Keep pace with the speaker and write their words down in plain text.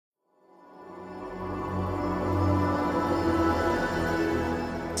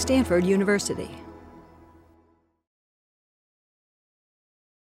Stanford University.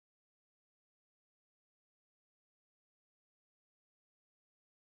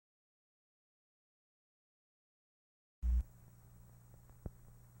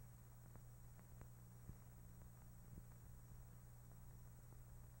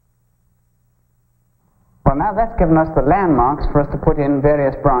 Well, now that's given us the landmarks for us to put in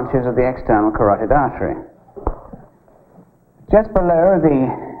various branches of the external carotid artery. Just below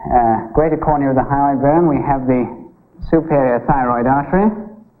the greater cornea of the hyoid bone, we have the superior thyroid artery,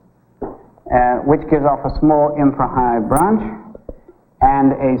 which gives off a small infrahyoid branch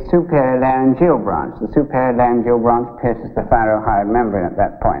and a superior laryngeal branch. The superior laryngeal branch pierces the thyrohyoid membrane at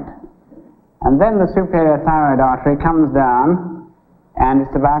that point. And then the superior thyroid artery comes down, and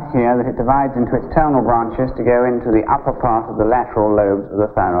it's about here that it divides into its terminal branches to go into the upper part of the lateral lobes of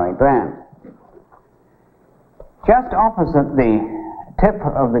the thyroid gland. Just opposite the tip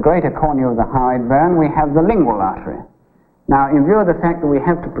of the greater cornea of the hyoid bone, we have the lingual artery. Now, in view of the fact that we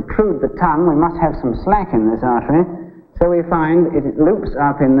have to protrude the tongue, we must have some slack in this artery, so we find it loops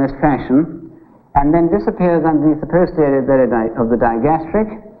up in this fashion and then disappears underneath the posterior bed of the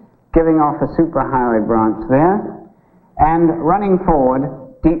digastric, giving off a suprahyoid branch there, and running forward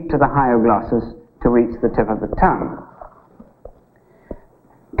deep to the hyoglossus to reach the tip of the tongue.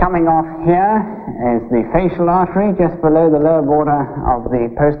 Coming off here is the facial artery, just below the lower border of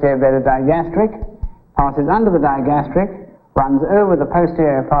the posterior bed of digastric, passes under the digastric, runs over the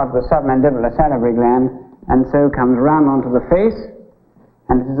posterior part of the submandibular salivary gland, and so comes round onto the face,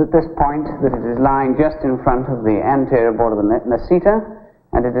 and it is at this point that it is lying just in front of the anterior border of the masseter,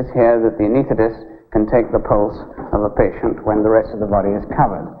 and it is here that the anaesthetist can take the pulse of a patient when the rest of the body is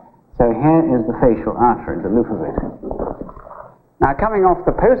covered. So here is the facial artery, the loop of it. Now, coming off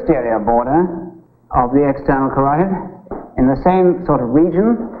the posterior border of the external carotid, in the same sort of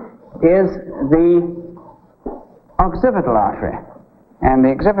region, is the occipital artery. And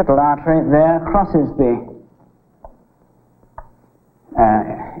the occipital artery there crosses the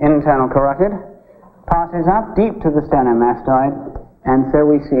internal carotid, passes up deep to the sternomastoid, and so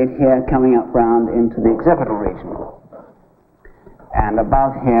we see it here coming up round into the occipital region. And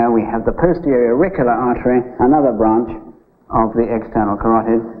above here we have the posterior auricular artery, another branch of the external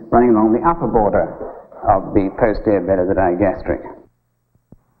carotid, running along the upper border of the posterior bed of the digastric.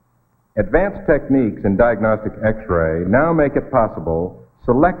 Advanced techniques in diagnostic X-ray now make it possible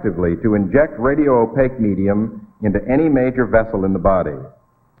selectively to inject radio-opaque medium into any major vessel in the body.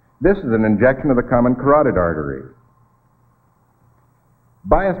 This is an injection of the common carotid artery.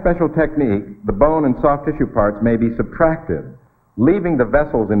 By a special technique, the bone and soft tissue parts may be subtracted, leaving the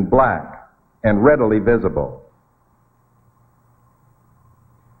vessels in black and readily visible.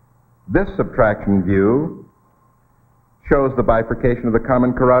 This subtraction view shows the bifurcation of the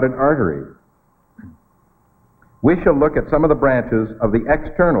common carotid artery. We shall look at some of the branches of the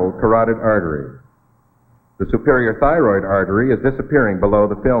external carotid artery. The superior thyroid artery is disappearing below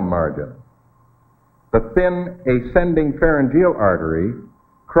the film margin. The thin ascending pharyngeal artery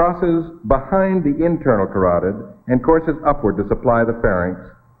crosses behind the internal carotid and courses upward to supply the pharynx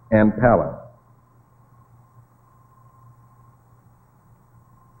and palate.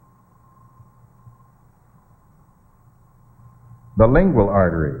 The lingual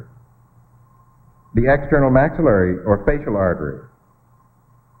artery, the external maxillary or facial artery,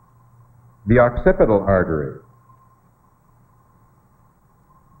 the occipital artery.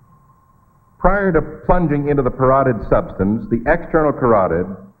 Prior to plunging into the parotid substance, the external carotid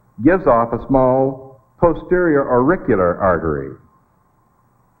gives off a small posterior auricular artery.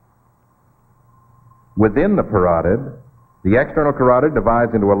 Within the parotid, the external carotid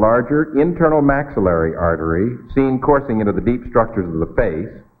divides into a larger internal maxillary artery, seen coursing into the deep structures of the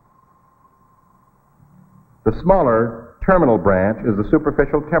face. The smaller terminal branch is the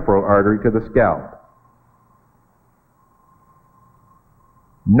superficial temporal artery to the scalp.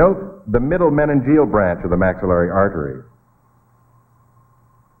 Note the middle meningeal branch of the maxillary artery.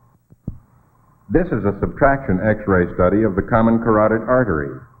 This is a subtraction X-ray study of the common carotid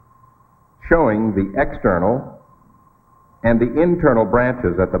artery, showing the external and the internal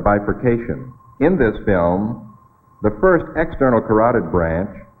branches at the bifurcation. In this film, the first external carotid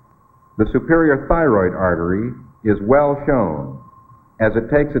branch, the superior thyroid artery, is well shown as it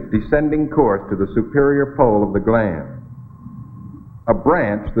takes its descending course to the superior pole of the gland. A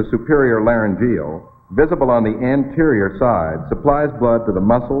branch, the superior laryngeal, visible on the anterior side, supplies blood to the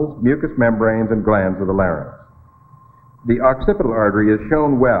muscles, mucous membranes, and glands of the larynx. The occipital artery is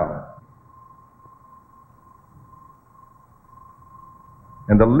shown well,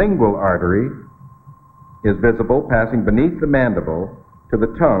 and the lingual artery is visible passing beneath the mandible to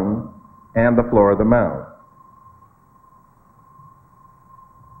the tongue and the floor of the mouth.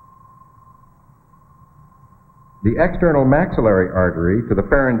 The external maxillary artery to the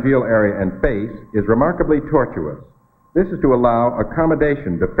pharyngeal area and face is remarkably tortuous. This is to allow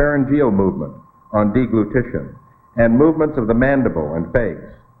accommodation to pharyngeal movement on deglutition and movements of the mandible and face.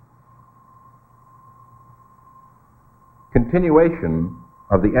 Continuation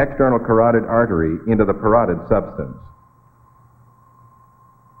of the external carotid artery into the parotid substance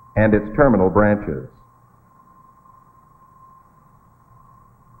and its terminal branches.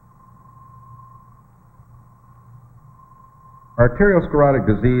 Arteriosclerotic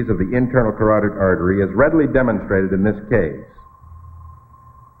disease of the internal carotid artery is readily demonstrated in this case.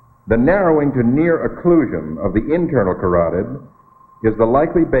 The narrowing to near occlusion of the internal carotid is the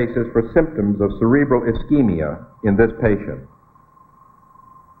likely basis for symptoms of cerebral ischemia in this patient.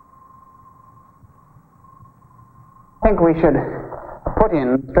 I think we should put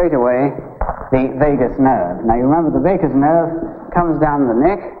in straight away the vagus nerve. Now you remember the vagus nerve comes down the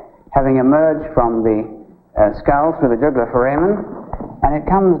neck, having emerged from the skull through the jugular foramen, and it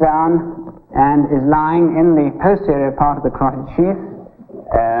comes down and is lying in the posterior part of the carotid sheath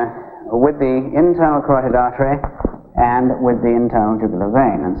with the internal carotid artery and with the internal jugular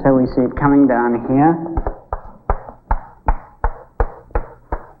vein. And so we see it coming down here,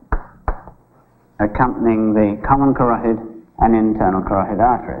 accompanying the common carotid and internal carotid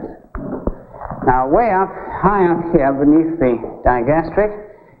arteries. Now way up, high up here beneath the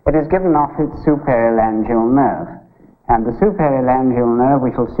digastric, it is given off its superior laryngeal nerve. And the superior laryngeal nerve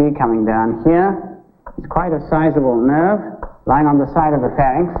we shall see coming down here. It's quite a sizable nerve lying on the side of the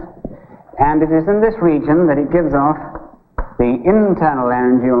pharynx, and it is in this region that it gives off the internal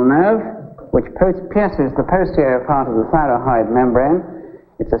laryngeal nerve, which pierces the posterior part of the thyroid membrane.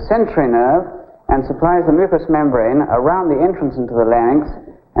 It's a sensory nerve and supplies the mucous membrane around the entrance into the larynx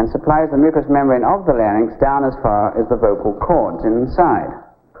and supplies the mucous membrane of the larynx down as far as the vocal cords inside.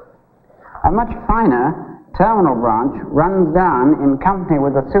 A much finer terminal branch runs down in company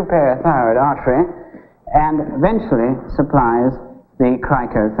with the superior thyroid artery and eventually supplies the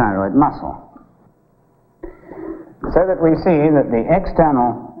cricothyroid muscle. So that we see that the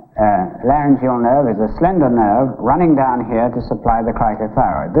external laryngeal nerve is a slender nerve running down here to supply the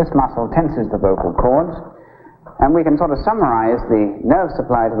cricothyroid. This muscle tenses the vocal cords, and we can sort of summarize the nerve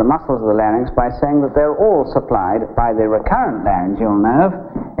supply to the muscles of the larynx by saying that they're all supplied by the recurrent laryngeal nerve,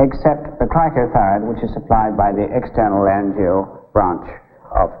 except the cricothyroid, which is supplied by the external laryngeal branch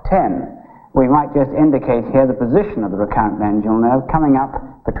of 10. We might just indicate here the position of the recurrent laryngeal nerve coming up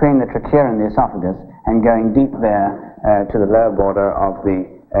between the trachea and the esophagus and going deep there to the lower border of the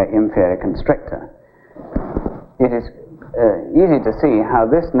inferior constrictor. It is easy to see how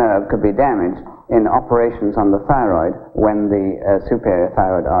this nerve could be damaged in operations on the thyroid when the superior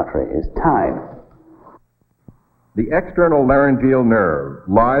thyroid artery is tied. The external laryngeal nerve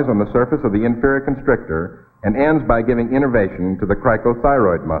lies on the surface of the inferior constrictor and ends by giving innervation to the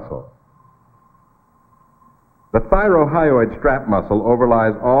cricothyroid muscle. The thyrohyoid strap muscle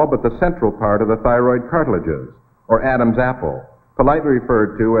overlies all but the central part of the thyroid cartilages, or Adam's apple, politely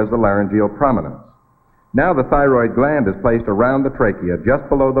referred to as the laryngeal prominence. Now the thyroid gland is placed around the trachea just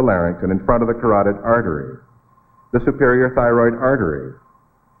below the larynx and in front of the carotid artery, the superior thyroid artery.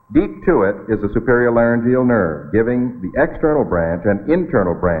 Deep to it is the superior laryngeal nerve, giving the external branch and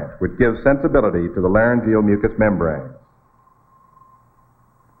internal branch, which gives sensibility to the laryngeal mucous membrane.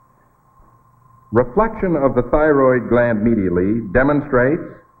 Reflection of the thyroid gland medially demonstrates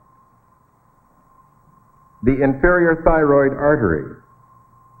the inferior thyroid artery,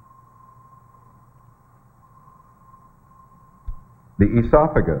 the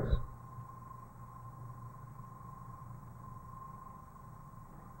esophagus,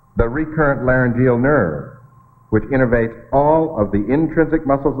 the recurrent laryngeal nerve, which innervates all of the intrinsic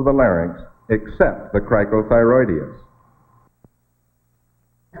muscles of the larynx except the cricothyroideus.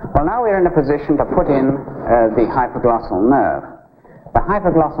 Well, now we're in a position to put in the hypoglossal nerve. The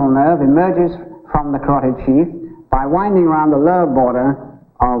hypoglossal nerve emerges from the carotid sheath by winding around the lower border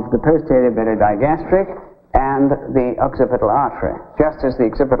of the posterior digastric and the occipital artery, just as the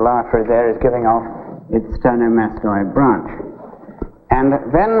occipital artery there is giving off its sternomastoid branch. And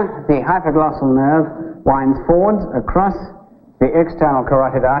then the hypoglossal nerve winds forwards across the external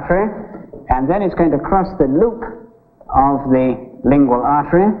carotid artery, and then it's going to cross the loop of the lingual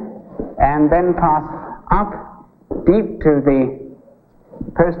artery, and then pass up deep to the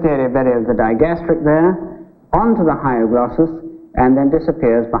posterior belly of the digastric there, onto the hyoglossus, and then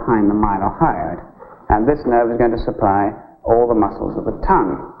disappears behind the mylohyoid. And this nerve is going to supply all the muscles of the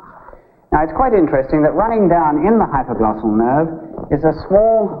tongue. Now it's quite interesting that running down in the hypoglossal nerve is a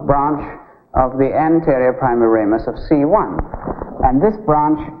small branch of the anterior primary ramus of C1. And this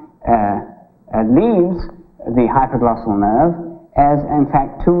branch leaves the hypoglossal nerve as, in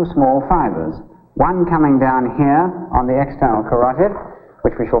fact, two small fibers. One coming down here on the external carotid,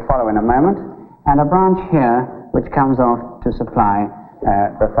 which we shall follow in a moment, and a branch here which comes off to supply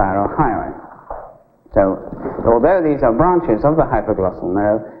the thyroid. So, although these are branches of the hypoglossal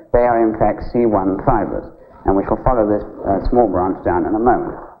nerve, they are in fact C1 fibers, and we shall follow this small branch down in a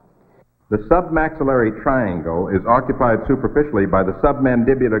moment. The submaxillary triangle is occupied superficially by the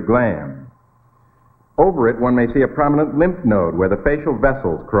submandibular gland. Over it, one may see a prominent lymph node where the facial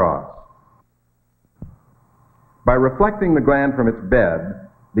vessels cross. By reflecting the gland from its bed,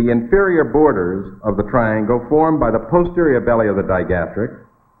 the inferior borders of the triangle formed by the posterior belly of the digastric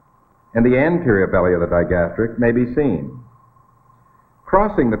and the anterior belly of the digastric may be seen.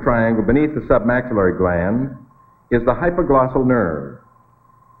 Crossing the triangle beneath the submaxillary gland is the hypoglossal nerve.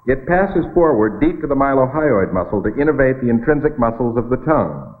 It passes forward deep to the mylohyoid muscle to innervate the intrinsic muscles of the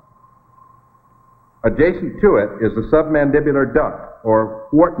tongue. Adjacent to it is the submandibular duct, or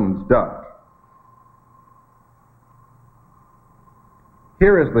Wharton's duct.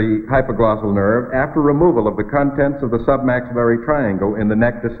 Here is the hypoglossal nerve after removal of the contents of the submaxillary triangle in the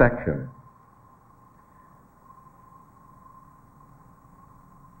neck dissection.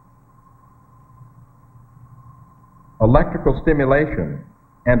 Electrical stimulation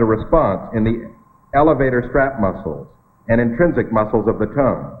and a response in the elevator strap muscles and intrinsic muscles of the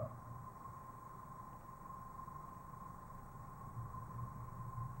tongue.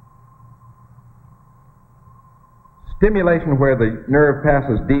 Stimulation where the nerve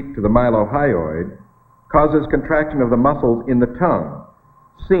passes deep to the mylohyoid causes contraction of the muscles in the tongue,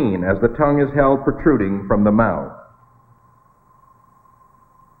 seen as the tongue is held protruding from the mouth.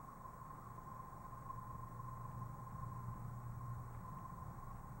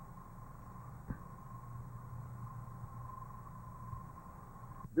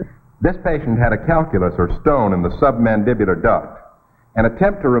 This patient had a calculus or stone in the submandibular duct. An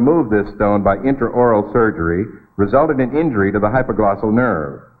attempt to remove this stone by intraoral surgery resulted in injury to the hypoglossal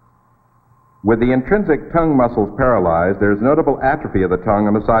nerve. With the intrinsic tongue muscles paralyzed, there is notable atrophy of the tongue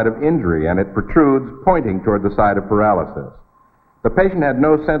on the side of injury, and it protrudes pointing toward the side of paralysis. The patient had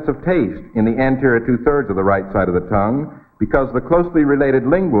no sense of taste in the anterior two-thirds of the right side of the tongue because the closely related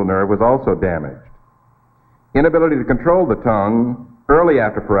lingual nerve was also damaged. Inability to control the tongue early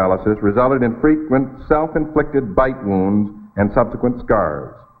after paralysis resulted in frequent self-inflicted bite wounds and subsequent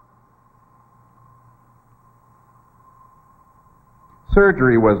scars.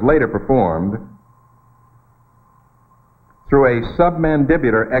 Surgery was later performed through a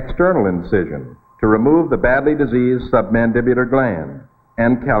submandibular external incision to remove the badly diseased submandibular gland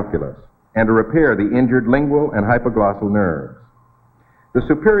and calculus and to repair the injured lingual and hypoglossal nerves. The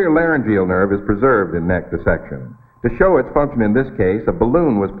superior laryngeal nerve is preserved in neck dissection. To show its function in this case, a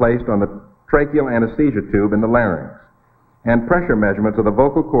balloon was placed on the tracheal anesthesia tube in the larynx, and pressure measurements of the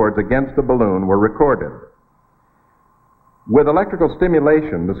vocal cords against the balloon were recorded. With electrical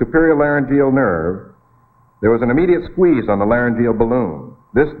stimulation, the superior laryngeal nerve, there was an immediate squeeze on the laryngeal balloon.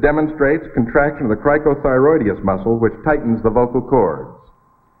 This demonstrates contraction of the cricothyroideus muscle, which tightens the vocal cords.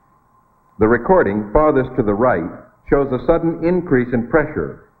 The recording, farthest to the right, shows a sudden increase in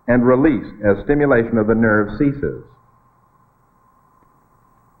pressure and release as stimulation of the nerve ceases.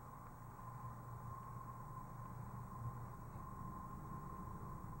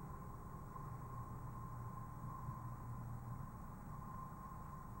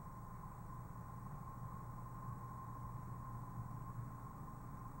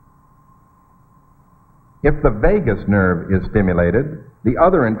 If the vagus nerve is stimulated, the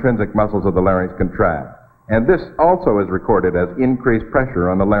other intrinsic muscles of the larynx contract, and this also is recorded as increased pressure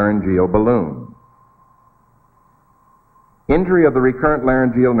on the laryngeal balloon. Injury of the recurrent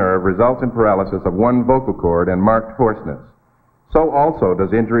laryngeal nerve results in paralysis of one vocal cord and marked hoarseness. So also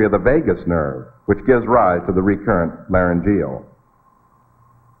does injury of the vagus nerve, which gives rise to the recurrent laryngeal.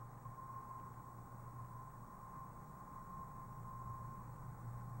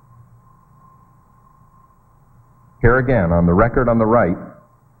 Here again, on the record on the right,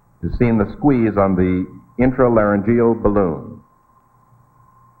 is seen the squeeze on the intralaryngeal balloon.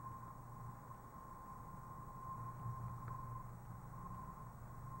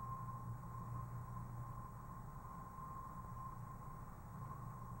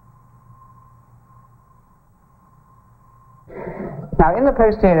 Now, in the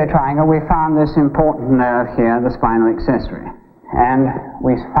posterior triangle, we found this important nerve here, the spinal accessory. And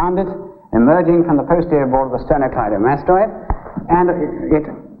we found it emerging from the posterior border of the sternocleidomastoid, and it,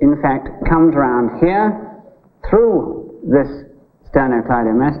 in fact, comes round here through this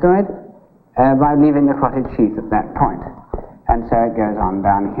sternocleidomastoid by leaving the carotid sheath at that point. And so it goes on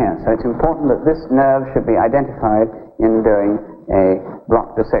down here. So it's important that this nerve should be identified in doing a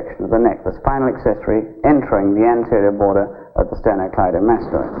block dissection of the neck, the spinal accessory entering the anterior border of the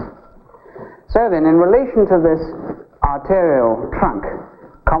sternocleidomastoid. So then, in relation to this arterial trunk,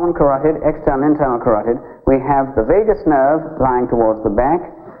 common carotid, external, internal carotid, we have the vagus nerve lying towards the back,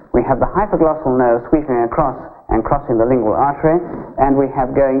 we have the hypoglossal nerve sweeping across and crossing the lingual artery, and we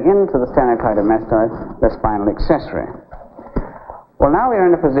have going into the sternocleidomastoid the spinal accessory. Well, now we're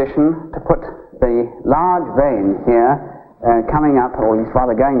in a position to put the large vein here coming up, or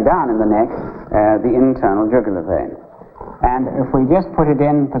rather going down in the neck, the internal jugular vein. And if we just put it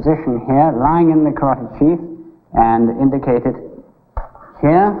in position here, lying in the carotid sheath, and indicate it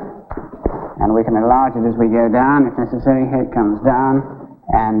here, and we can enlarge it as we go down if necessary. Here it comes down,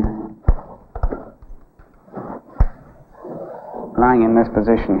 and lying in this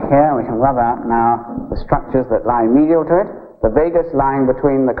position here, we can rub out now the structures that lie medial to it, the vagus lying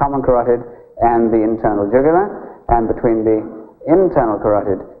between the common carotid and the internal jugular, and between the internal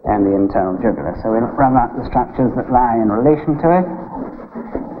carotid and the internal jugular. So we'll rub out the structures that lie in relation to it,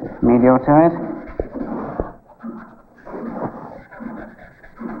 medial to it.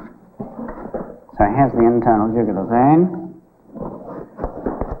 So here's the internal jugular vein.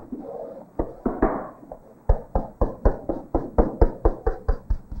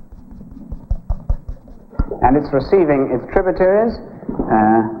 And it's receiving its tributaries.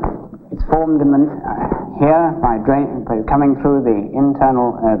 It's formed in the, here by coming through the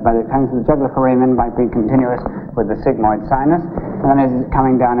internal, coming through the jugular foramen by being continuous with the sigmoid sinus. And then as it's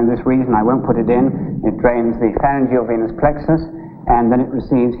coming down in this region, I won't put it in, it drains the pharyngeal venous plexus, and then it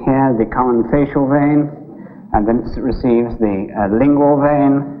receives here the common facial vein, and then it receives the lingual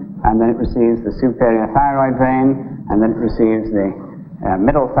vein, and then it receives the superior thyroid vein, and then it receives the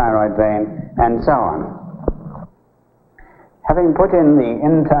middle thyroid vein, and so on. Having put in the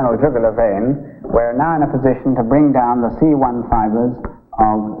internal jugular vein, we're now in a position to bring down the C1 fibers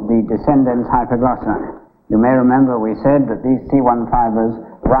of the descendens hypoglossae. You may remember we said that these C1 fibers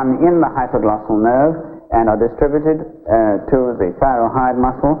run in the hypoglossal nerve and are distributed to the thyroid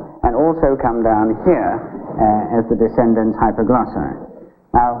muscle, and also come down here as the descendens hypoglossae.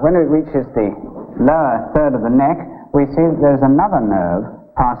 Now, when it reaches the lower third of the neck, we see that there's another nerve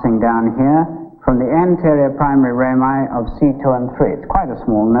passing down here from the anterior primary rami of C2 and 3. It's quite a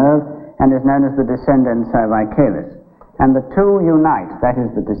small nerve and is known as the descendens cervicalis. And the two unite, that is,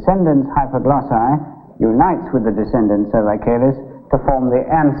 the descendens hypoglossae unites with the descendens cervicalis to form the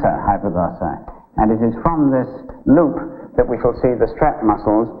ansa hypoglossae. And it is from this loop that we shall see the strap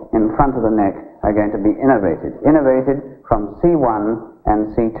muscles in front of the neck are going to be innervated from C1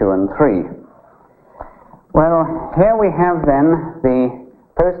 and C2 and 3. Well, here we have then the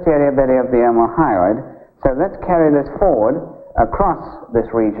posterior belly of the omohyoid. So let's carry this forward across this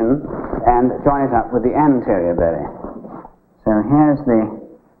region and join it up with the anterior belly. So here's the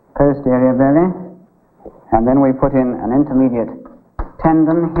posterior belly, and then we put in an intermediate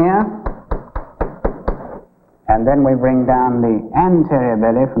tendon here, and then we bring down the anterior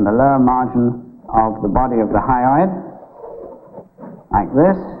belly from the lower margin of the body of the hyoid, like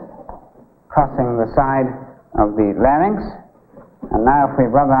this, crossing the side of the larynx. And now if we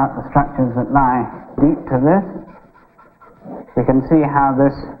rub out the structures that lie deep to this, we can see how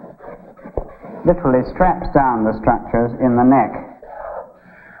this literally straps down the structures in the neck.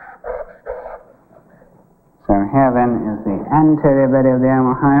 So here then is the anterior belly of the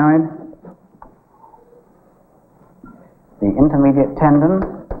omohyoid, the intermediate tendon,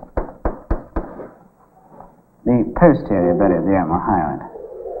 the posterior belly of the omohyoid.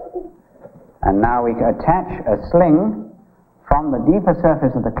 And now we attach a sling from the deeper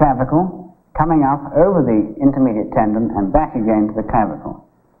surface of the clavicle, coming up over the intermediate tendon and back again to the clavicle.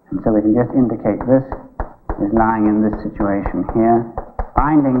 And so we can just indicate this is lying in this situation here,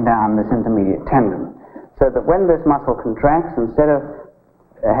 binding down this intermediate tendon, so that when this muscle contracts, instead of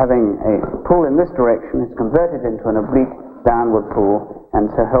having a pull in this direction, it's converted into an oblique downward pull, and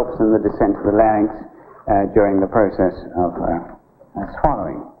so helps in the descent of the larynx during the process of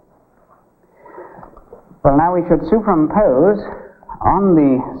swallowing. Well, now we should superimpose on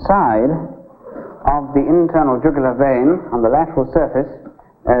the side of the internal jugular vein, on the lateral surface,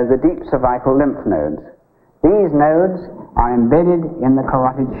 the deep cervical lymph nodes. These nodes are embedded in the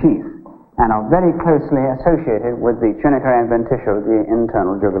carotid sheath and are very closely associated with the tunica adventitia of the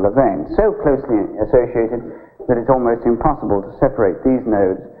internal jugular vein. So closely associated that it's almost impossible to separate these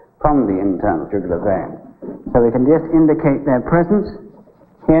nodes from the internal jugular vein. So we can just indicate their presence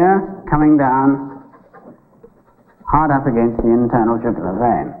here, coming down hard up against the internal jugular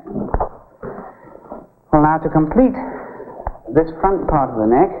vein. Well, now to complete this front part of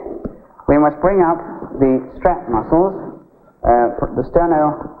the neck, we must bring up the strap muscles, the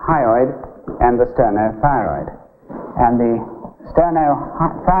sternohyoid and the sternothyroid. And the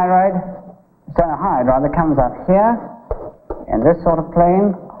sternohyoid comes up here in this sort of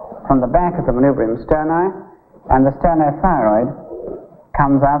plane from the back of the manubrium sterni, and the sternothyroid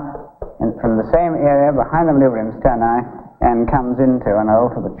comes up from the same area behind the manubrium sterni and comes into, and I'll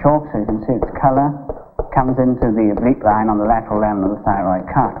alter the chalk so you can see its color, comes into the oblique line on the lateral lamina of the thyroid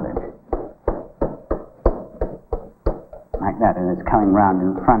cartilage. Like that, and it's coming round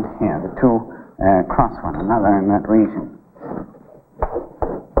in front here. The two cross one another in that region.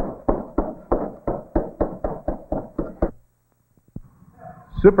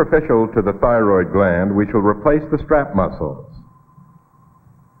 Superficial to the thyroid gland, we shall replace the strap muscles.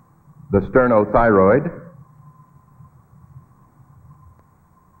 The sternothyroid,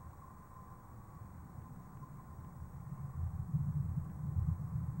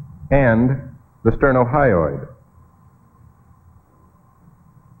 and the sternohyoid.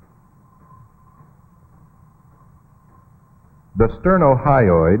 The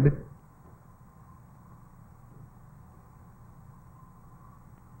sternohyoid,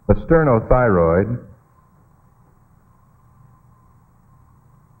 the sternothyroid,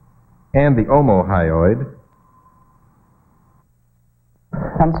 and the omohyoid.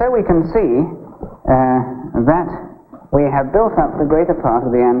 And so we can see that we have built up the greater part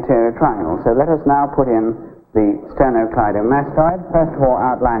of the anterior triangle. So let us now put in the sternocleidomastoid, first of all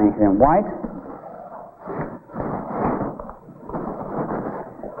outlining it in white,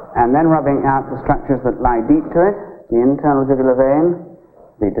 and then rubbing out the structures that lie deep to it, the internal jugular vein,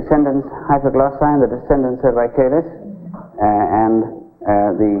 the descendens hypoglossine, the descendens cervicalis, and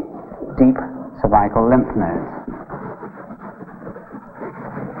the deep cervical lymph nodes.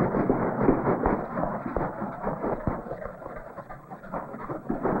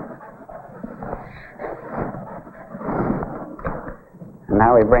 And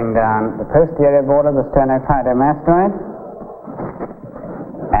now we bring down the posterior border of the sternocleidomastoid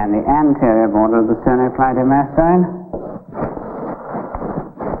and the anterior border of the sternocleidomastoid.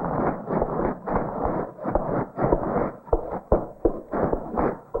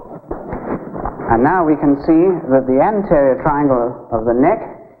 And now we can see that the anterior triangle of the neck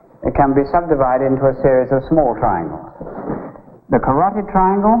can be subdivided into a series of small triangles. The carotid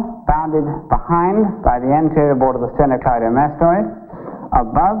triangle, bounded behind by the anterior border of the sternocleidomastoid,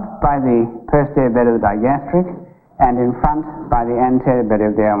 above by the posterior bed of the digastric, and in front by the anterior bed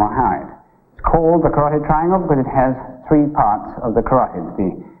of the omohyoid. It's called the carotid triangle because it has three parts of the carotid, the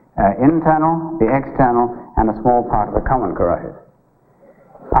internal, the external, and a small part of the common carotid.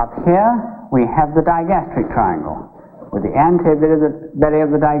 Up here, we have the digastric triangle, with the anterior belly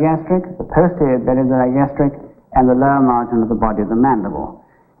of the digastric, the posterior belly of the digastric, and the lower margin of the body of the mandible.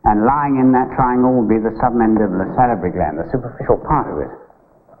 And lying in that triangle will be the submandibular salivary gland, the superficial part of it.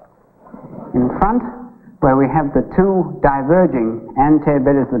 In front, where we have the two diverging anterior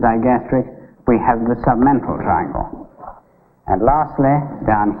bellies of the digastric, we have the submental triangle. And lastly,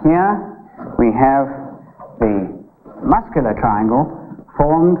 down here, we have the muscular triangle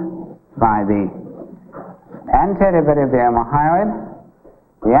formed by the anterior belly of the omohyoid,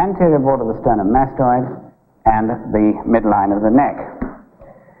 the anterior border of the sternomastoid, and the midline of the neck.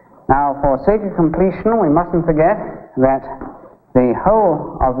 Now, for sake of completion, we mustn't forget that the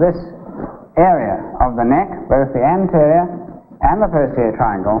whole of this area of the neck, both the anterior and the posterior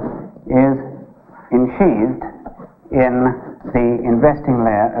triangle, is ensheathed in the investing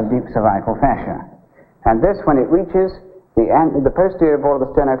layer of deep cervical fascia. And this, when it reaches the posterior border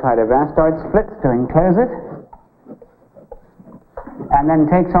of the sternocleidomastoid, splits to enclose it, and then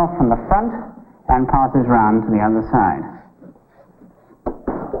takes off from the front and passes round to the other side.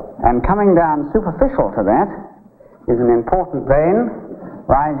 And coming down superficial to that is an important vein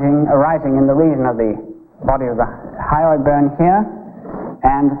arising in the region of the body of the hyoid bone here,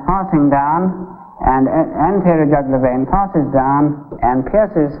 and passing down, and anterior jugular vein passes down and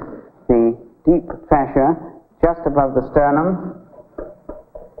pierces the deep fascia just above the sternum,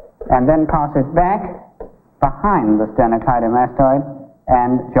 and then passes back behind the sternocleidomastoid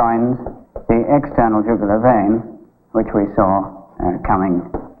and joins the external jugular vein, which we saw coming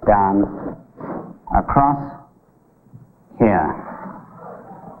down across here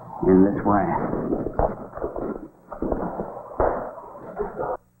in this way.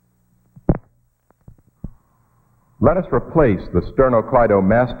 Let us replace the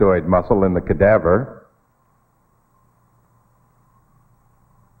sternocleidomastoid muscle in the cadaver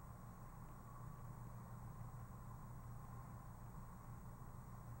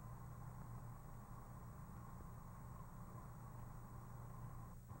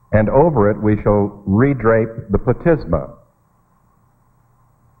and over it we shall redrape the platysma.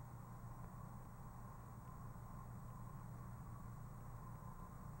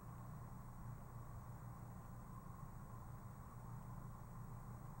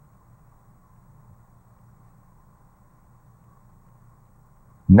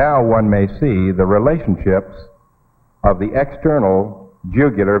 Now one may see the relationships of the external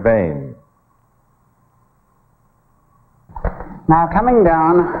jugular vein. Now, coming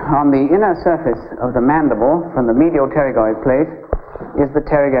down on the inner surface of the mandible from the medial pterygoid plate is the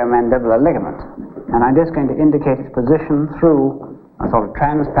pterygomandibular ligament. And I'm just going to indicate its position through a sort of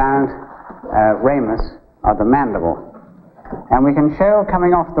transparent ramus of the mandible. And we can show,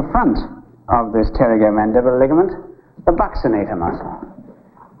 coming off the front of this pterygomandibular ligament, the buccinator muscle.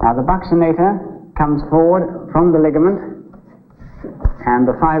 Now, the buccinator comes forward from the ligament, and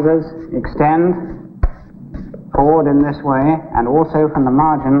the fibers extend forward in this way, and also from the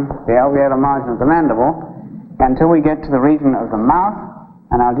margin, the alveolar margin of the mandible, until we get to the region of the mouth.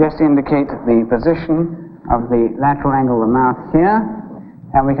 And I'll just indicate the position of the lateral angle of the mouth here,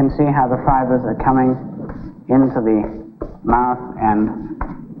 and we can see how the fibers are coming into the mouth and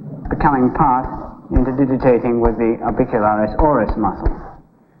becoming part, interdigitating with the orbicularis oris muscle.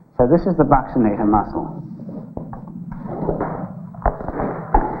 So this is the buccinator muscle.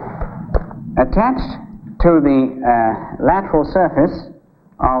 Attached to the lateral surface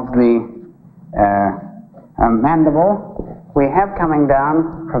of the mandible, we have coming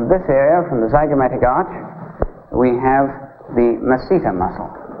down from this area, from the zygomatic arch, we have the masseter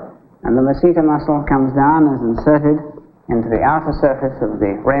muscle. And the masseter muscle comes down, is inserted into the outer surface of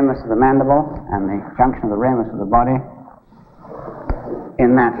the ramus of the mandible and the junction of the ramus of the body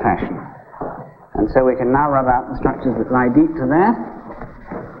in that fashion. And so we can now rub out the structures that lie deep to there.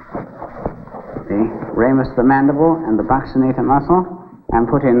 The ramus of the mandible and the buccinator muscle, and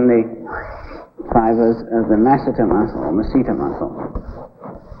put in the fibers of the masseter muscle, or masseter muscle.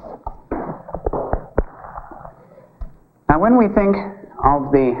 Now, when we think of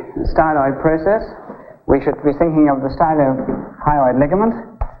the styloid process, we should be thinking of the stylohyoid ligament,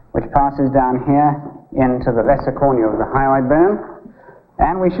 which passes down here into the lesser cornea of the hyoid bone.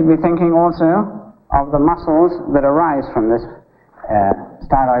 And we should be thinking also of the muscles that arise from this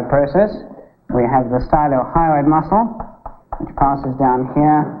styloid process. We have the stylohyoid muscle, which passes down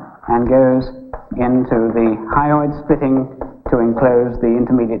here and goes into the hyoid, splitting to enclose the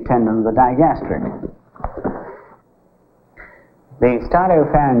intermediate tendon of the digastric. The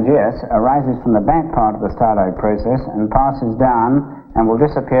stylopharyngeus arises from the back part of the styloid process and passes down and will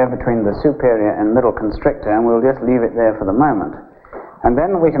disappear between the superior and middle constrictor, and we'll just leave it there for the moment. And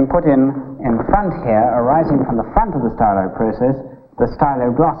then we can put in front here, arising from the front of the styloid process, the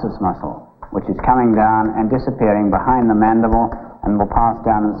styloglossus muscle, which is coming down and disappearing behind the mandible and will pass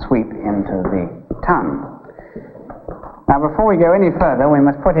down and sweep into the tongue. Now, before we go any further, we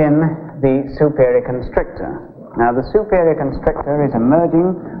must put in the superior constrictor. Now, the superior constrictor is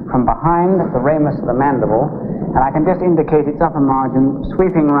emerging from behind the ramus of the mandible, and I can just indicate its upper margin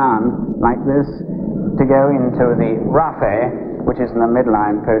sweeping round like this to go into the raphe, which is in the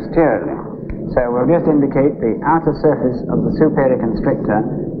midline posteriorly. So we'll just indicate the outer surface of the superior constrictor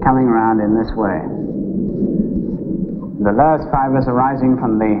coming around in this way. The lowest fibers arising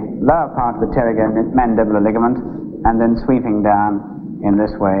from the lower part of the pterygomandibular ligament and then sweeping down in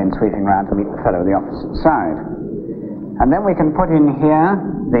this way and sweeping round to meet the fellow of the opposite side. And then we can put in here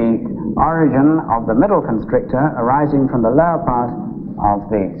the origin of the middle constrictor arising from the lower part of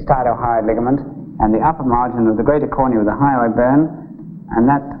the stylohyoid ligament and the upper margin of the greater cornea of the hyoid bone, and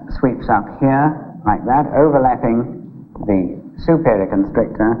that sweeps up here like that, overlapping the superior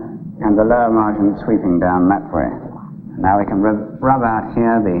constrictor and the lower margin sweeping down that way. Now we can rub out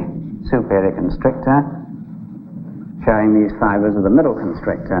here the superior constrictor, showing these fibers of the middle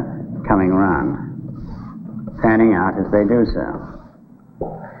constrictor coming round, fanning out as they do so.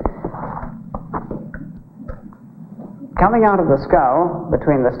 Coming out of the skull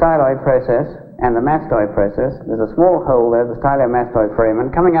between the styloid process and the mastoid process, there's a small hole there, the stylomastoid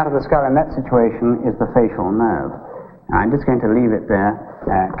foramen. Coming out of the skull in that situation is the facial nerve. Now, I'm just going to leave it there,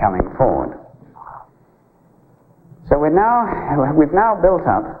 coming forward. So we've now built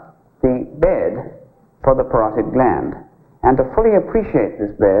up the bed for the parotid gland. And to fully appreciate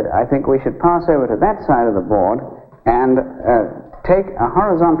this bed, I think we should pass over to that side of the board and take a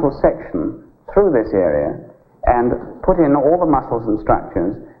horizontal section through this area and put in all the muscles and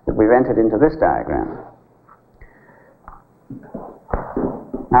structures that we've entered into this diagram.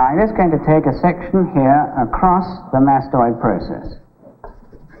 Now, I'm just going to take a section here across the mastoid process.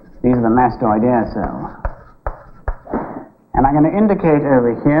 These are the mastoid air cells. And I'm going to indicate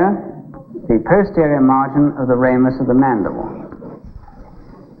over here the posterior margin of the ramus of the mandible.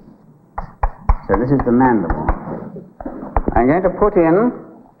 So this is the mandible. I'm going to put in,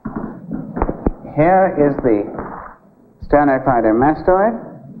 here is the sternocleidomastoid,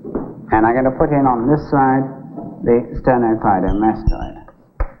 and I'm going to put in on this side the sternocleidomastoid.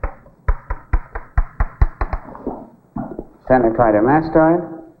 Sternocleidomastoid,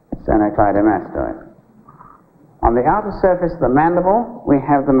 sternocleidomastoid. On the outer surface of the mandible, we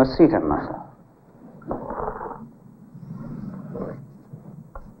have the masseter muscle.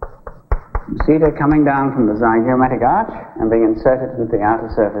 Masseter coming down from the zygomatic arch and being inserted into the outer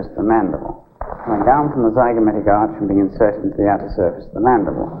surface of the mandible. Coming down from the zygomatic arch and being inserted into the outer surface of the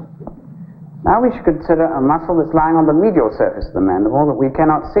mandible. Now we should consider a muscle that's lying on the medial surface of the mandible that we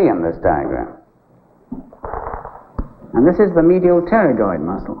cannot see in this diagram. And this is the medial pterygoid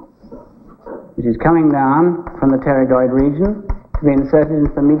muscle, which is coming down from the pterygoid region to be inserted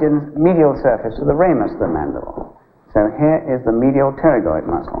into the medial surface of the ramus of the mandible. So here is the medial pterygoid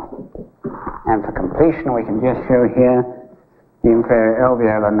muscle. And for completion, we can just show here the inferior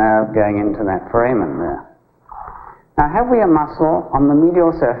alveolar nerve going into that foramen there. Now, have we a muscle on the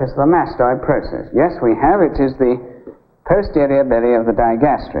medial surface of the mastoid process? Yes, we have. It is the posterior belly of the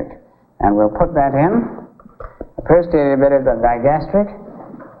digastric. And we'll put that in. The posterior belly of the digastric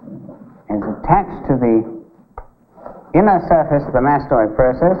is attached to the inner surface of the mastoid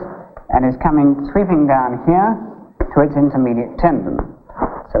process and is sweeping down here to its intermediate tendon.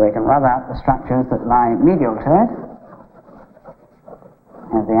 So we can rub out the structures that lie medial to it.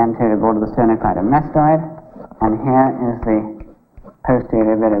 Here's the anterior border of the sternocleidomastoid, and here is the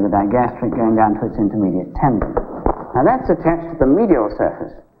posterior belly of the digastric going down to its intermediate tendon. Now that's attached to the medial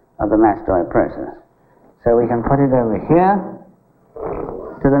surface of the mastoid process. So we can put it over here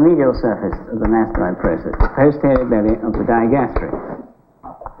to the medial surface of the mastoid process, the posterior belly of the digastric.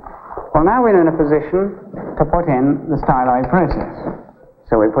 Well, now we're in a position to put in the styloid process.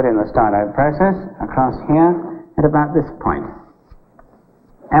 So we put in the styloid process across here at about this point.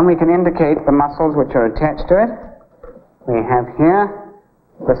 And we can indicate the muscles which are attached to it. We have here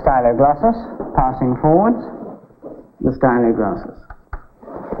the styloglossus passing forwards, the styloglossus.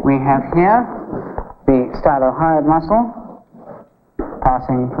 We have here the stylohyoid muscle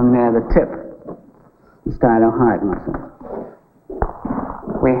passing from near the tip, the stylohyoid muscle.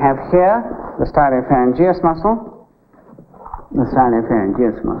 We have here the stylopharyngeus muscle, the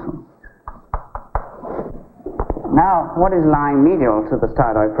stylopharyngeus muscle. Now, what is lying medial to the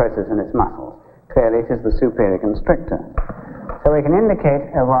styloid process and its muscles? Clearly, it is the superior constrictor. So we can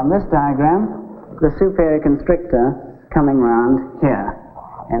indicate over on this diagram the superior constrictor coming round here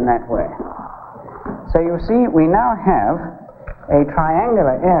in that way. So you see, we now have a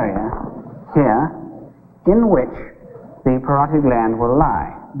triangular area here in which the parotid gland will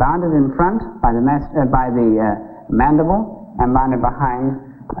lie, bounded in front by the mandible and bounded behind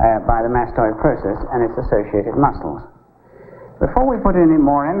by the mastoid process and its associated muscles. Before we put any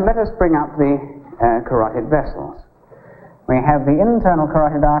more in, let us bring up the carotid vessels. We have the internal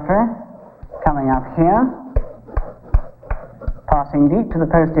carotid artery coming up here, passing deep to the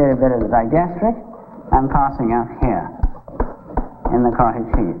posterior bed of the digastric and passing out here in the carotid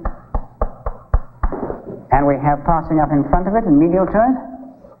sheath. And we have passing up in front of it and medial to it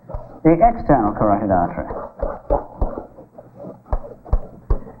the external carotid artery.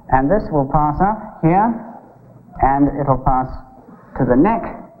 And this will pass up here, and it will pass to the neck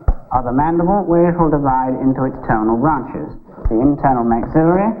of the mandible, where it will divide into its terminal branches, the internal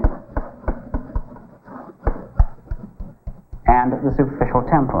maxillary and the superficial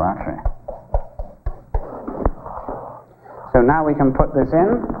temporal artery. So now we can put this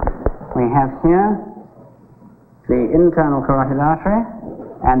in. We have here the internal carotid artery,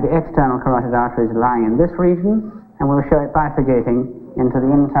 and the external carotid artery is lying in this region, and we'll show it bifurcating into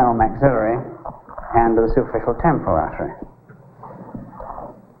the internal maxillary and the superficial temporal artery.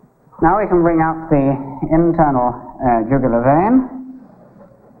 Now we can bring out the internal jugular vein,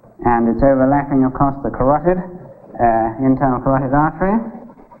 and it's overlapping across the carotid, internal carotid artery,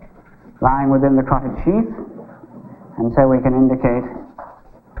 lying within the carotid sheath, and so we can indicate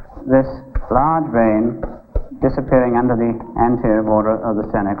this large vein disappearing under the anterior border of the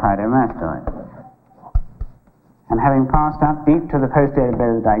sternocleidomastoid. And having passed up deep to the posterior bed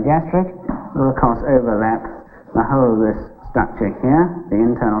of the digastric, will of course overlap the whole of this structure here, the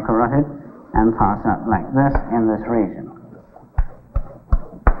internal carotid, and pass up like this in this region.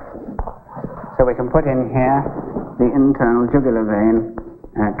 So we can put in here the internal jugular vein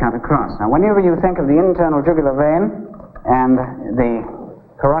cut across. Now, whenever you think of the internal jugular vein and the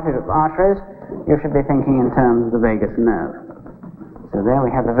carotid arteries, you should be thinking in terms of the vagus nerve. So there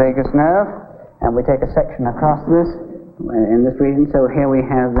we have the vagus nerve, and we take a section across this in this region. So here we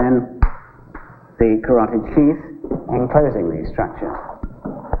have then the carotid sheath enclosing these structures.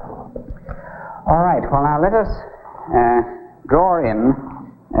 All right, well now let us draw in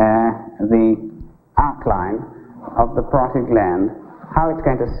the outline of the parotid gland, how it's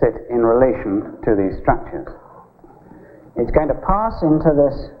going to sit in relation to these structures. It's going to pass into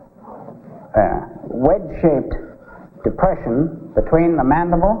this wedge-shaped depression between the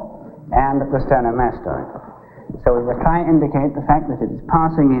mandible and the sternomastoid. So we will try and indicate the fact that it is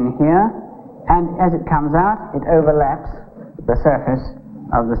passing in here, and as it comes out, it overlaps the surface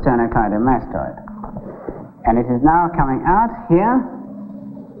of the sternocleidomastoid. And it is now coming out here.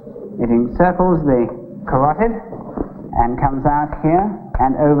 It encircles the carotid and comes out here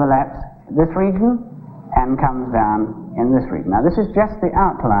and overlaps this region and comes down in this region. Now this is just the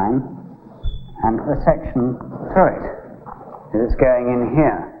outline and the section through it. It's going in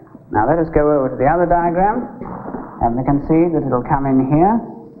here. Now let us go over to the other diagram, and we can see that it'll come in here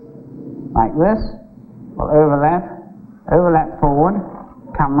like this, will overlap forward,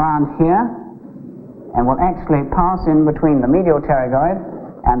 come round here, and will actually pass in between the medial pterygoid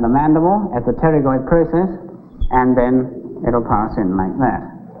and the mandible as the pterygoid process, and then it'll pass in like that.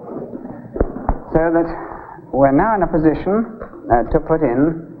 So that we're now in a position to put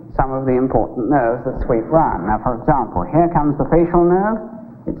in some of the important nerves that sweep round. Now, for example, here comes the facial nerve.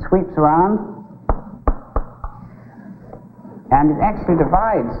 It sweeps around, and it actually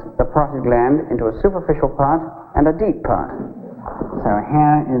divides the parotid gland into a superficial part and a deep part. So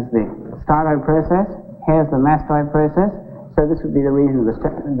here is the styloid process, here's the mastoid process, so this would be the region of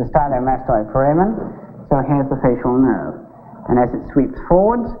the stylomastoid foramen, so here's the facial nerve. And as it sweeps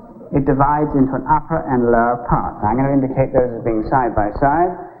forwards, it divides into an upper and lower part. Now I'm going to indicate those as being side by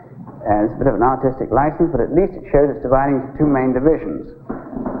side. It's a bit of an artistic license, but at least it shows it's dividing into two main divisions.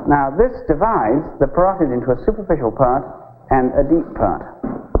 Now this divides the parotid into a superficial part and a deep part.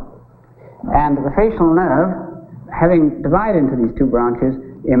 And the facial nerve, having divided into these two branches,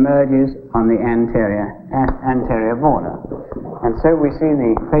 emerges on the anterior border. And so we see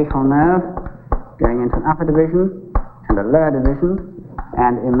the facial nerve going into an upper division and a lower division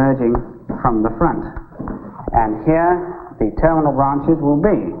and emerging from the front. And here the terminal branches will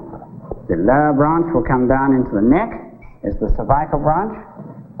be. The lower branch will come down into the neck as the cervical branch.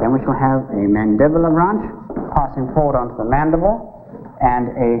 Then we shall have a mandibular branch passing forward onto the mandible,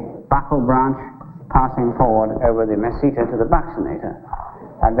 and a buccal branch passing forward over the masseter to the buccinator.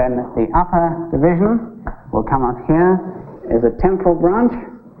 And then the upper division will come up here as a temporal branch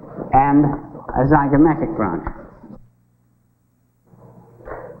and a zygomatic branch.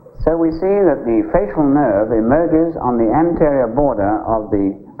 So we see that the facial nerve emerges on the anterior border of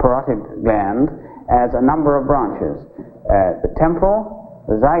the parotid gland as a number of branches. The temporal,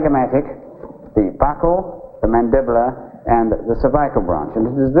 the zygomatic, the buccal, the mandibular, and the cervical branch. And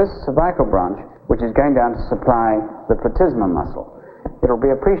it is this cervical branch which is going down to supply the platysma muscle. It will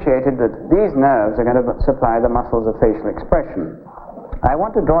be appreciated that these nerves are going to supply the muscles of facial expression. I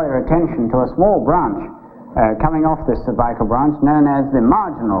want to draw your attention to a small branch coming off this cervical branch known as the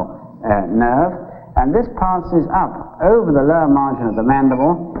marginal nerve, and this passes up over the lower margin of the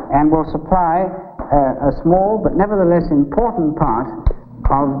mandible and will supply a small but nevertheless important part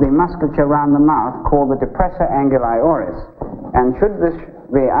of the musculature around the mouth called the depressor anguli oris. And should this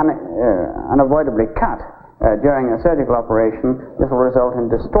be unavoidably cut during a surgical operation, this will result in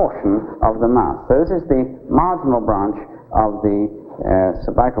distortion of the mouth. So this is the marginal branch of the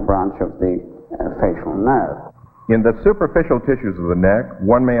cervical branch of the facial nerve. In the superficial tissues of the neck,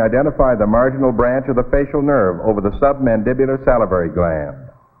 one may identify the marginal branch of the facial nerve over the submandibular salivary gland.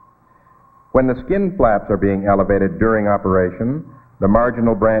 When the skin flaps are being elevated during operation, the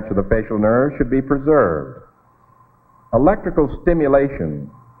marginal branch of the facial nerve should be preserved. Electrical stimulation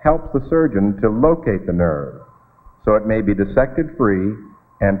helps the surgeon to locate the nerve, so it may be dissected free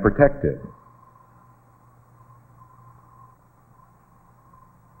and protected.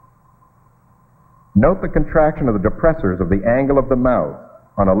 Note the contraction of the depressors of the angle of the mouth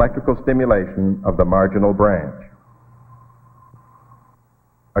on electrical stimulation of the marginal branch.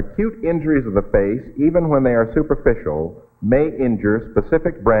 Acute injuries of the face, even when they are superficial, may injure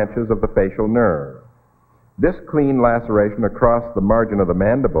specific branches of the facial nerve. This clean laceration across the margin of the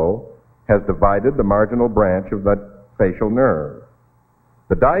mandible has divided the marginal branch of the facial nerve.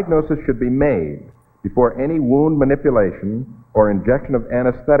 The diagnosis should be made before any wound manipulation or injection of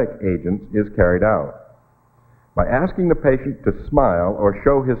anesthetic agents is carried out. By asking the patient to smile or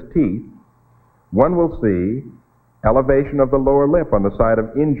show his teeth, one will see elevation of the lower lip on the side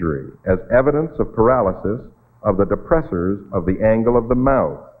of injury as evidence of paralysis of the depressors of the angle of the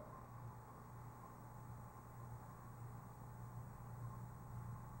mouth.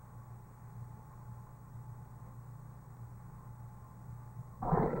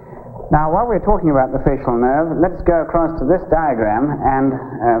 Now, while we're talking about the facial nerve, let's go across to this diagram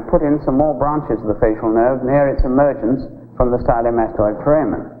and put in some more branches of the facial nerve near its emergence from the stylomastoid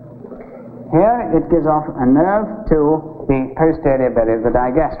foramen. Here it gives off a nerve to the posterior belly of the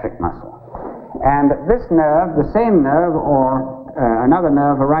digastric muscle. And this nerve, the same nerve or another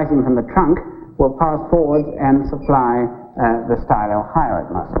nerve arising from the trunk, will pass forwards and supply the stylohyoid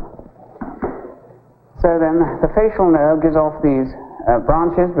muscle. So then the facial nerve gives off these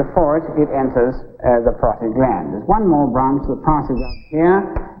branches before it enters the parotid gland. There's one more branch that passes up here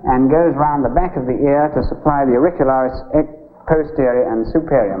and goes round the back of the ear to supply the auricularis posterior and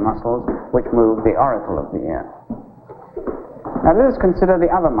superior muscles which move the auricle of the ear. Now let us consider the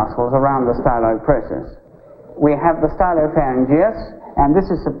other muscles around the styloid process. We have the stylopharyngeus, and this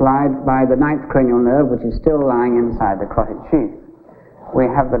is supplied by the ninth cranial nerve, which is still lying inside the carotid sheath. We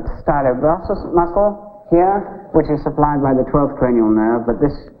have the styloglossus muscle here, which is supplied by the 12th cranial nerve, but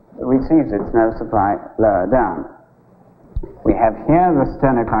this receives its nerve supply lower down. We have here the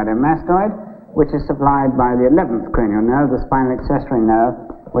sternocleidomastoid, which is supplied by the 11th cranial nerve, the spinal accessory nerve,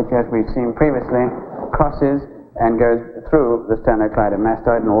 which, as we've seen previously, crosses and goes through the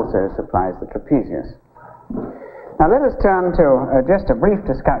sternocleidomastoid and also supplies the trapezius. Now let us turn to just a brief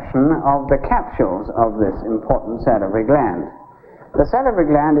discussion of the capsules of this important salivary gland. The salivary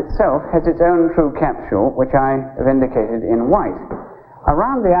gland itself has its own true capsule, which I have indicated in white.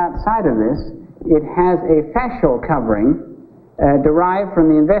 Around the outside of this, it has a fascial covering derived from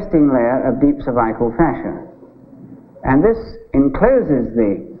the investing layer of deep cervical fascia. And this encloses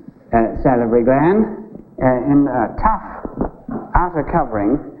the salivary gland in a tough outer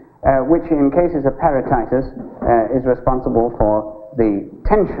covering, which in cases of parotitis is responsible for the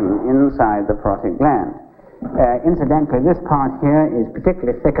tension inside the parotid gland. Incidentally, this part here is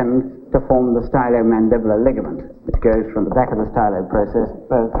particularly thickened to form the stylomandibular ligament, which goes from the back of the styloid process,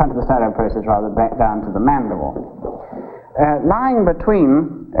 front of the styloid process rather, back down to the mandible. Lying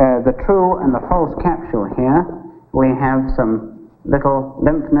between the true and the false capsule here, we have some little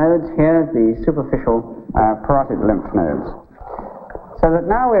lymph nodes here, the superficial parotid lymph nodes. So that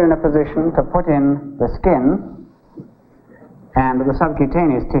now we're in a position to put in the skin and the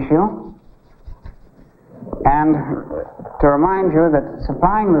subcutaneous tissue, and to remind you that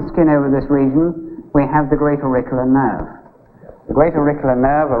supplying the skin over this region, we have the great auricular nerve. The great auricular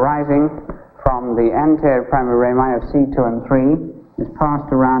nerve arising from the anterior primary rami of C2 and 3 is passed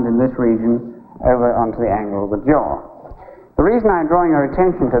around in this region over onto the angle of the jaw. The reason I'm drawing your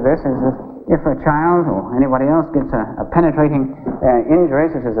attention to this is that if a child or anybody else gets a penetrating injury,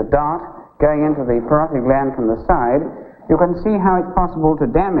 such as a dart, going into the parotid gland from the side, you can see how it's possible to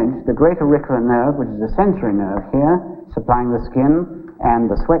damage the great auricular nerve, which is a sensory nerve here, supplying the skin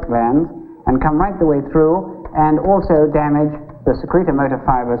and the sweat glands, and come right the way through, and also damage the secretomotor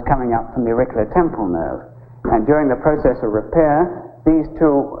fibers coming up from the auricular temporal nerve. And during the process of repair, these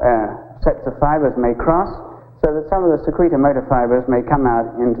two sets of fibers may cross, so that some of the secretomotor fibers may come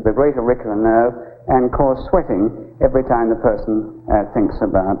out into the great auricular nerve and cause sweating every time the person thinks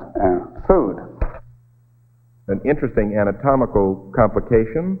about food. An interesting anatomical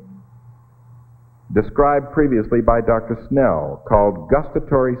complication described previously by Dr. Snell called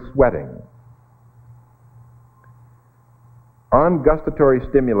gustatory sweating. On gustatory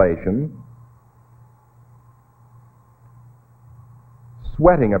stimulation,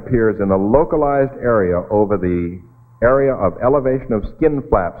 sweating appears in a localized area over the area of elevation of skin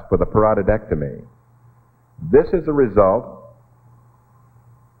flaps for the parotidectomy. This is a result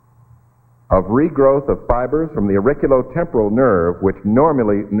of regrowth of fibers from the auriculotemporal nerve, which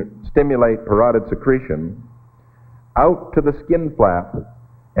normally stimulate parotid secretion, out to the skin flap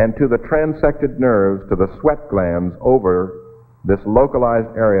and to the transected nerves to the sweat glands over this localized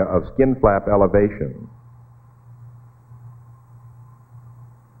area of skin flap elevation.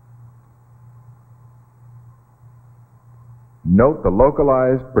 Note the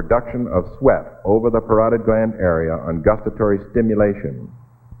localized production of sweat over the parotid gland area on gustatory stimulation.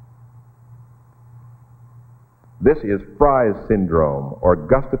 This is Fry's syndrome, or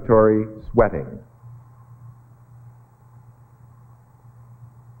gustatory sweating.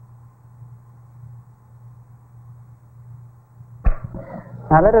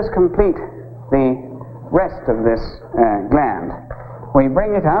 Now let us complete the rest of this gland. We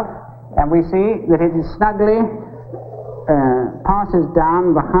bring it up, and we see that it is snugly passes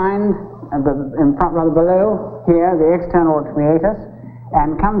down behind in front, rather below here, the external meatus,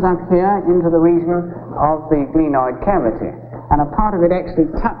 and comes up here into the region of the glenoid cavity. And a part of it actually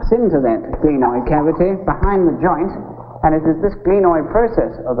tucks into that glenoid cavity behind the joint, and it is this glenoid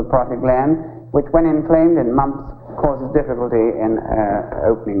process of the parotid gland which, when inflamed in mumps, causes difficulty in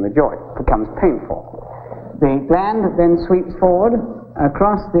opening the joint, becomes painful. The gland then sweeps forward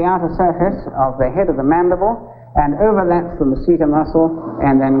across the outer surface of the head of the mandible and overlaps the masseter muscle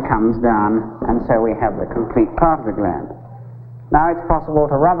and then comes down, and so we have the complete part of the gland. Now it's possible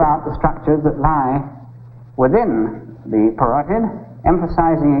to rub out the structures that lie within the parotid,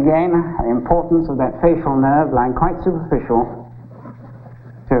 emphasizing again the importance of that facial nerve lying quite superficial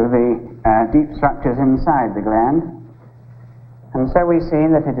to the deep structures inside the gland. And so we see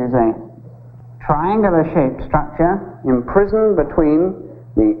that it is a triangular-shaped structure imprisoned between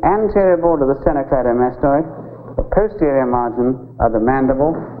the anterior border of the sternocleidomastoid, the posterior margin of the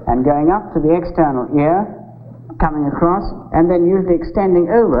mandible, and going up to the external ear, coming across, and then usually extending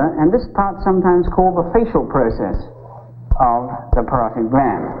over, and this part sometimes called the facial process of the parotid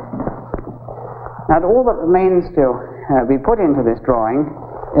gland. Now, all that remains to be put into this drawing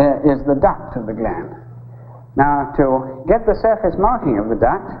is the duct of the gland. Now, to get the surface marking of the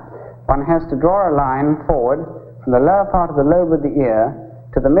duct, one has to draw a line forward from the lower part of the lobe of the ear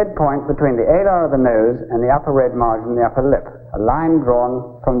to the midpoint between the alar of the nose and the upper red margin of the upper lip, a line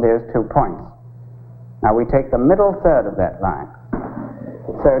drawn from those 2 points. Now we take the middle third of that line.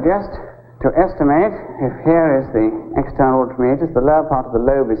 So just to estimate, if here is the external meatus, the lower part of the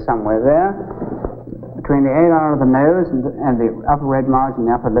lobe is somewhere there. Between the alar of the nose and the upper red margin,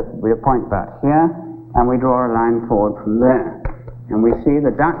 the upper lip will be a point about here, and we draw a line forward from there. And we see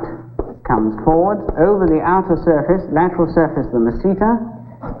the duct comes forward over the outer surface, lateral surface of the masseter,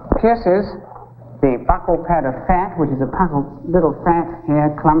 pierces the buccal pad of fat, which is a little fat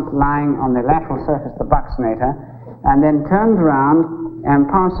hair clump lying on the lateral surface of the buccinator, and then turns around and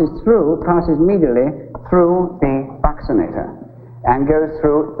passes medially through the buccinator and goes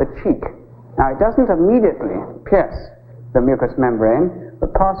through the cheek. Now, it doesn't immediately pierce the mucous membrane,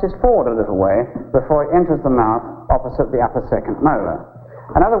 but passes forward a little way before it enters the mouth opposite the upper second molar.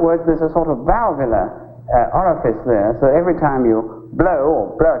 In other words, there's a sort of valvular orifice there, so every time you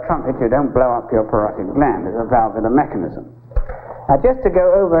blow a trumpet, you don't blow up your parotid gland. It's a valvular mechanism. Now, just to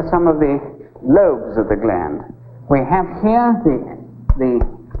go over some of the lobes of the gland, we have here the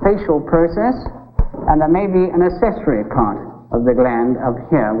facial process, and there may be an accessory part of the gland up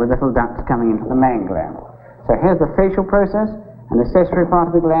here with little ducts coming into the main gland. So here's the facial process, an accessory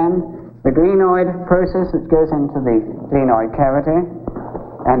part of the gland, the glenoid process which goes into the glenoid cavity,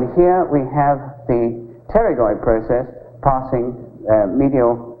 and here we have the pterygoid process passing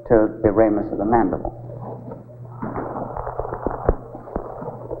medial to the ramus of the mandible.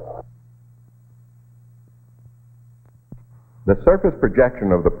 The surface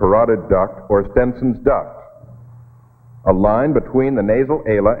projection of the parotid duct or Stenson's duct, a line between the nasal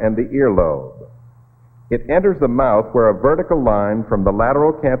ala and the earlobe. It enters the mouth where a vertical line from the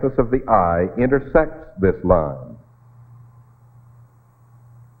lateral canthus of the eye intersects this line.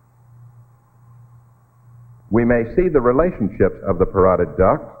 We may see the relationships of the parotid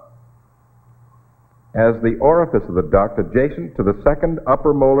duct as the orifice of the duct adjacent to the second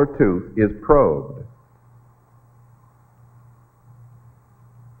upper molar tooth is probed.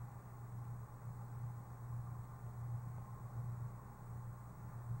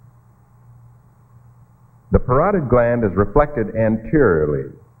 The parotid gland is reflected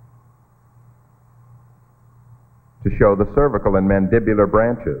anteriorly to show the cervical and mandibular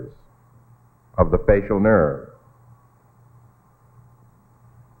branches of the facial nerve.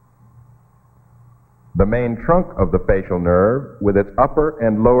 The main trunk of the facial nerve with its upper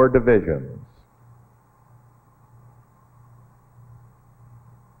and lower divisions.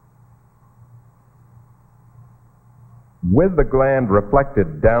 With the gland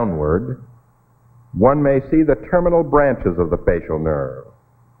reflected downward, one may see the terminal branches of the facial nerve,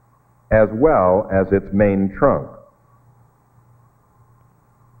 as well as its main trunk.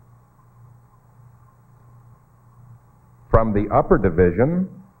 From the upper division,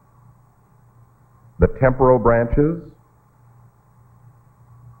 the temporal branches,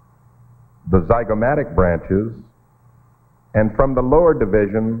 the zygomatic branches, and from the lower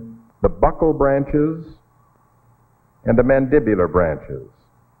division, the buccal branches and the mandibular branches,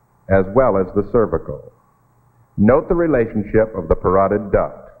 as well as the cervical. Note the relationship of the parotid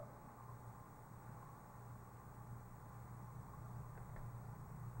duct.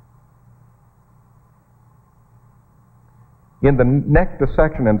 In the neck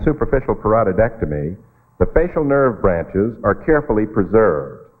dissection and superficial parotidectomy, the facial nerve branches are carefully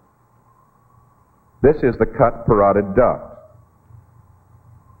preserved. This is the cut parotid duct.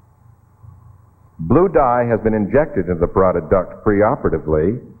 Blue dye has been injected into the parotid duct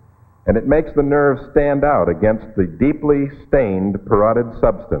preoperatively, and it makes the nerve stand out against the deeply stained parotid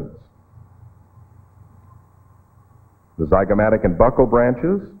substance. The zygomatic and buccal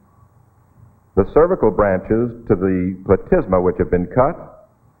branches, the cervical branches to the platysma which have been cut.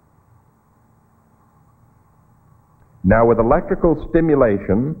 Now with electrical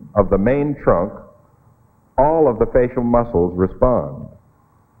stimulation of the main trunk, all of the facial muscles respond.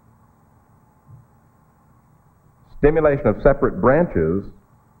 Stimulation of separate branches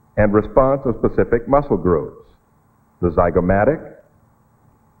and response of specific muscle groups. The zygomatic,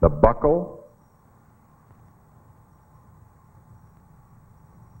 the buccal,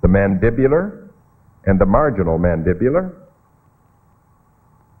 the mandibular, and the marginal mandibular,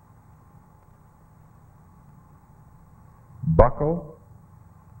 buccal,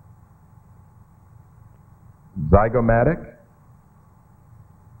 zygomatic,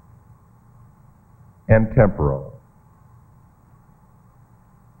 and temporal.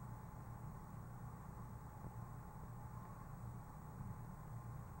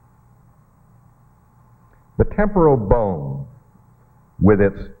 The temporal bone, with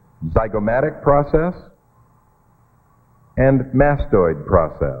its zygomatic process and mastoid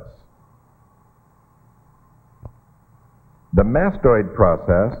process. The mastoid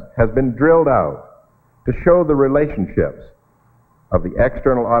process has been drilled out to show the relationships of the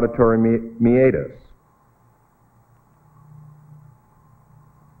external auditory meatus.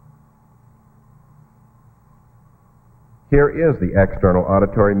 Here is the external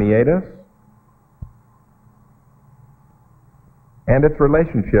auditory meatus and its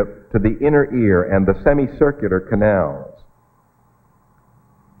relationship to the inner ear and the semicircular canals.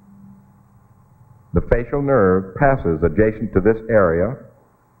 The facial nerve passes adjacent to this area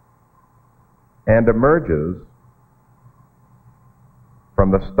and emerges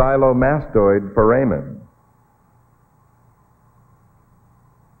from the stylomastoid foramen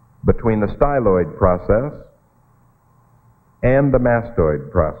between the styloid process and the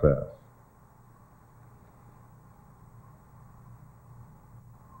mastoid process.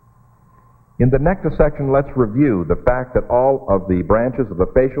 In the neck dissection, let's review the fact that all of the branches of the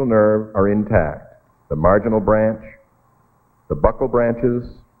facial nerve are intact. The marginal branch, the buccal branches,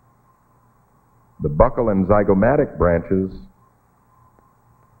 the buccal and zygomatic branches,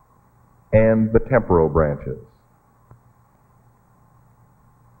 and the temporal branches.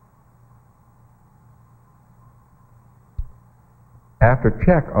 After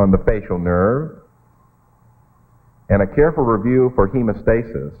check on the facial nerve and a careful review for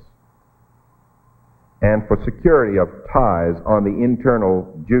hemostasis, and for security of ties on the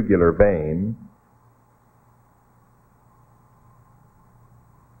internal jugular vein,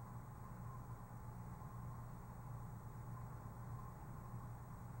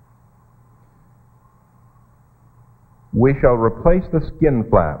 we shall replace the skin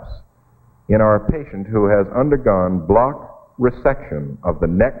flaps in our patient who has undergone block resection of the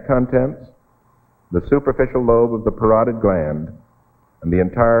neck contents, the superficial lobe of the parotid gland, and the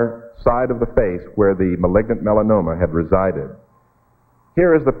entire side of the face where the malignant melanoma had resided.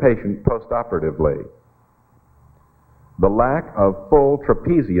 Here is the patient postoperatively. The lack of full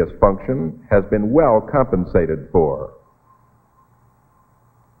trapezius function has been well compensated for.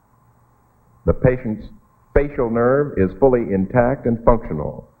 The patient's facial nerve is fully intact and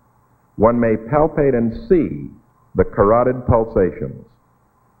functional. One may palpate and see the carotid pulsations.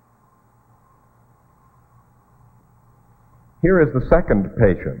 Here is the second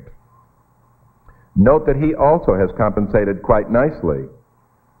patient. Note that he also has compensated quite nicely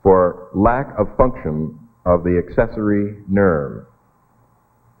for lack of function of the accessory nerve.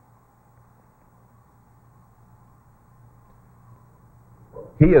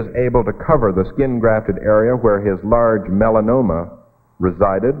 He is able to cover the skin-grafted area where his large melanoma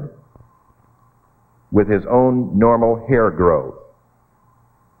resided with his own normal hair growth.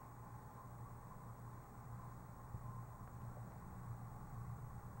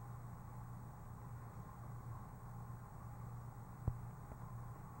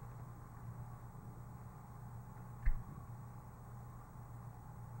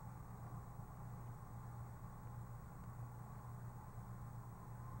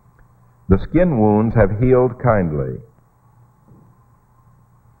 The skin wounds have healed kindly,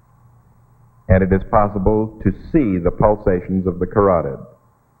 and it is possible to see the pulsations of the carotid.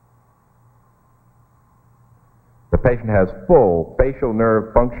 The patient has full facial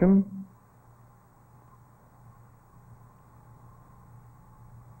nerve function,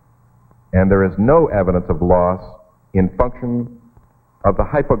 and there is no evidence of loss in function of the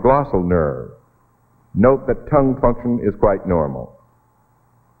hypoglossal nerve, Note that tongue function is quite normal.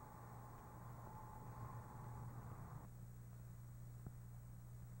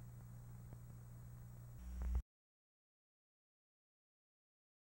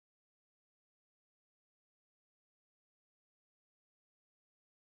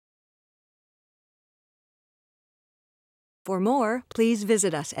 For more, please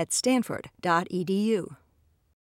visit us at stanford.edu.